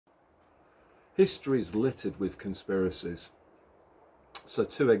history is littered with conspiracies. So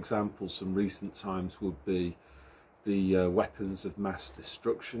two examples from recent times would be the weapons of mass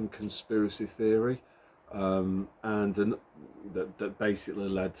destruction conspiracy theory, that basically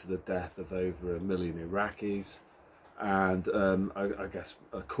led to the death of over 1 million Iraqis. And I guess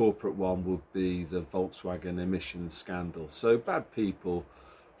a corporate one would be the Volkswagen emissions scandal. So bad people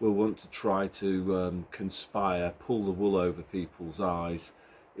will want to try to conspire, pull the wool over people's eyes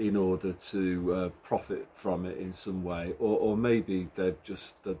in order to profit from it in some way, or maybe they're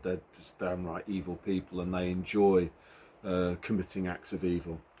just downright evil people and they enjoy committing acts of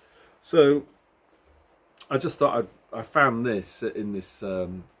evil. So I just thought I found this in this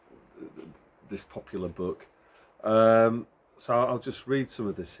this popular book. So I'll just read some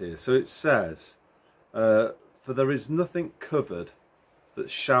of this here. So it says, for there is nothing covered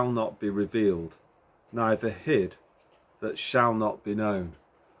that shall not be revealed, neither hid that shall not be known.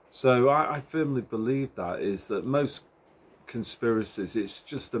 So I firmly believe that most conspiracies, it's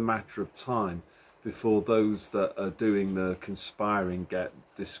just a matter of time before those that are doing the conspiring get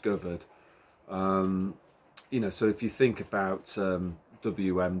discovered. You know, so if you think about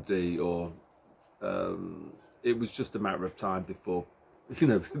WMD, or it was just a matter of time before, you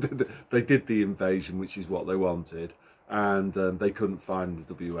know, they did the invasion, which is what they wanted, and they couldn't find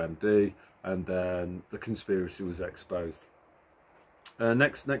the WMD, and then the conspiracy was exposed.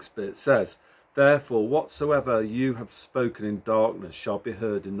 Next bit says, therefore whatsoever you have spoken in darkness shall be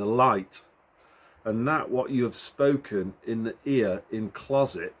heard in the light, and that what you have spoken in the ear in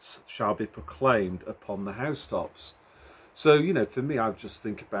closets shall be proclaimed upon the housetops. So, you know, for me, I just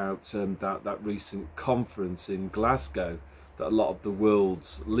think about that recent conference in Glasgow, that a lot of the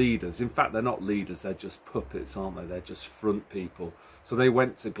world's leaders, in fact, they're not leaders, they're just puppets, aren't they? They're just front people. So they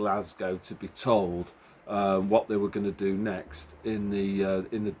went to Glasgow to be told what they were going to do next in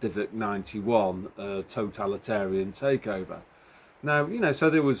the Divot 91 totalitarian takeover. Now, you know, so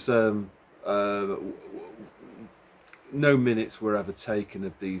there was no minutes were ever taken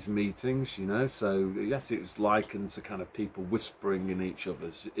of these meetings, you know, so yes, it was likened to kind of people whispering in each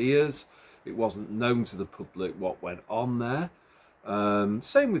other's ears. It wasn't known to the public what went on there.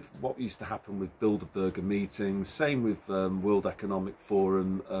 Same with what used to happen with Bilderberger meetings, same with World Economic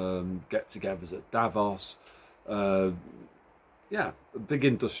Forum get-togethers at Davos. Yeah, big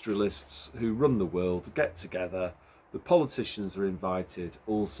industrialists who run the world get together. The politicians are invited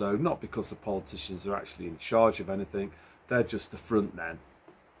also, not because the politicians are actually in charge of anything, they're just the front men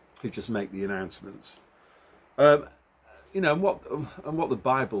who just make the announcements. You know, and what the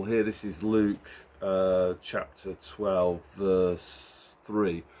Bible here, this is Luke chapter 12 verse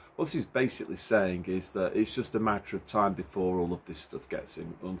 3. What this is basically saying is that it's just a matter of time before all of this stuff gets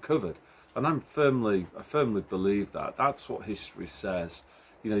uncovered. And I firmly believe that. That's what history says.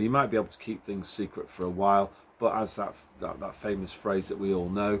 You know, you might be able to keep things secret for a while, but as that famous phrase that we all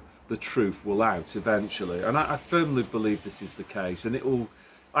know, the truth will out eventually. And I firmly believe this is the case, and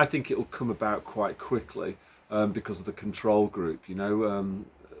I think it will come about quite quickly because of the control group. You know,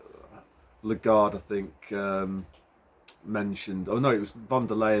 Lagarde, I think, mentioned, oh no, it was von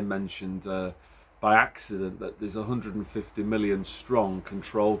der Leyen mentioned by accident that there's 150 million strong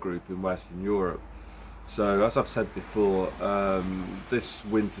control group in Western Europe. So as I've said before, this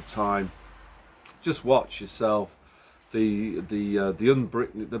winter time, just watch yourself. Those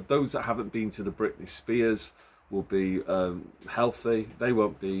that haven't been to the Britney Spears will be healthy. They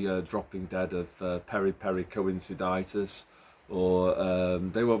won't be dropping dead of pericoinciditis, or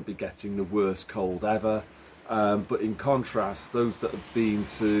they won't be getting the worst cold ever. But in contrast, those that have been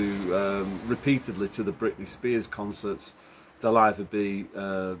to repeatedly to the Britney Spears concerts, they'll either be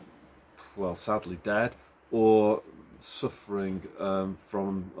well, sadly dead, or suffering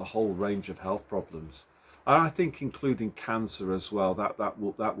from a whole range of health problems, and I think including cancer as well. That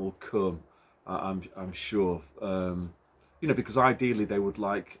will come, I'm sure. You know, because ideally they would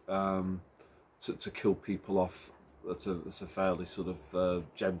like to kill people off at a fairly sort of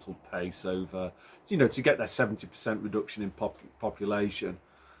gentle pace over, you know, to get their 70% reduction in population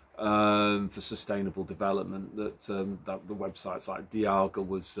for sustainable development that the websites like Diaga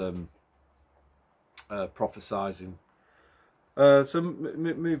was prophesizing. So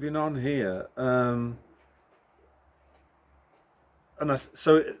moving on here,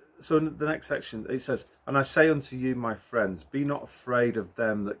 so in the next section it says, and I say unto you, my friends, be not afraid of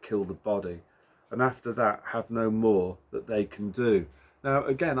them that kill the body, and after that have no more that they can do. Now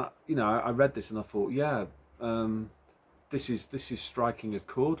again, I read this and I thought, yeah, this is striking a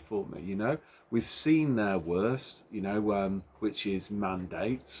chord for me. You know, we've seen their worst, you know, which is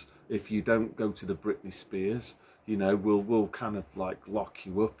mandates. If you don't go to the Britney Spears, you know, will kind of like lock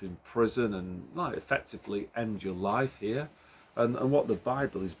you up in prison and like effectively end your life here. And what the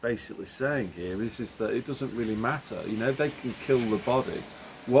Bible is basically saying here is that it doesn't really matter. You know, they can kill the body.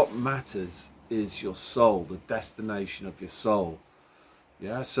 What matters is your soul, the destination of your soul.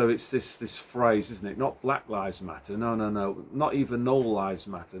 Yeah, so it's this phrase, isn't it? Not Black Lives Matter. No, no, no. Not even all lives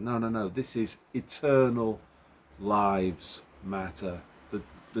matter. No, no, no. This is eternal lives matter.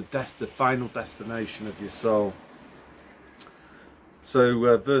 The final destination of your soul. So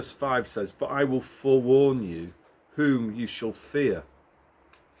verse 5 says, "But I will forewarn you whom you shall fear.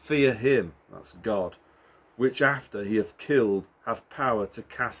 Fear him," that's God, "which after he hath killed have power to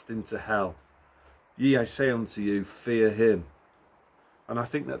cast into hell. Ye, I say unto you, fear him." And I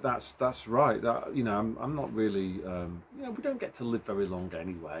think that's right. That, you know, I'm not really, you know, we don't get to live very long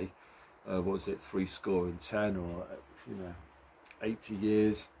anyway. What was it, 70 or, you know, 80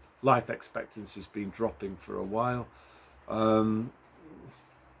 years. Life expectancy's been dropping for a while.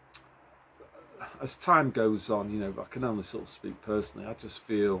 As time goes on, you know, I can only sort of speak personally, I just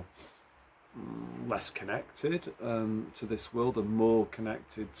feel less connected to this world and more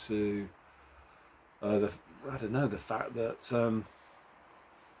connected to I don't know, the fact that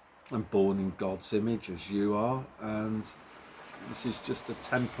I'm born in God's image as you are, and this is just a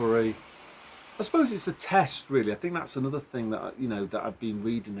temporary, I suppose it's a test really. I think that's another thing that, you know, that I've been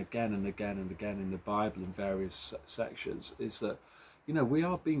reading again and again and again in the Bible in various sections, is that, you know, we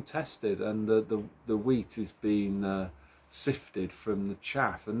are being tested, and the wheat is being sifted from the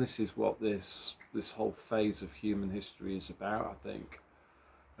chaff, and this is what this whole phase of human history is about, I think.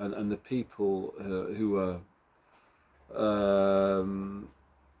 And the people who are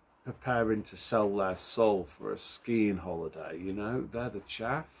preparing to sell their soul for a skiing holiday, you know, they're the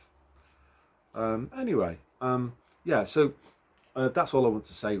chaff. Anyway, yeah, so that's all I want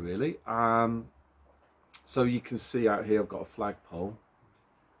to say really. So you can see out here I've got a flagpole.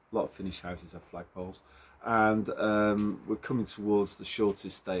 A lot of Finnish houses have flagpoles, and we're coming towards the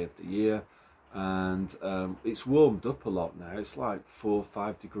shortest day of the year, and it's warmed up a lot now. It's like 4 or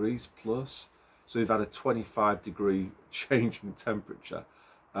 5 degrees plus, so we've had a 25-degree change in temperature.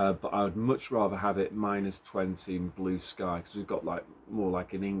 But I would much rather have it -20 in blue sky, because we've got like more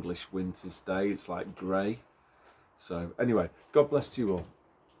like an English winter's day. It's like grey. So anyway, God bless you all.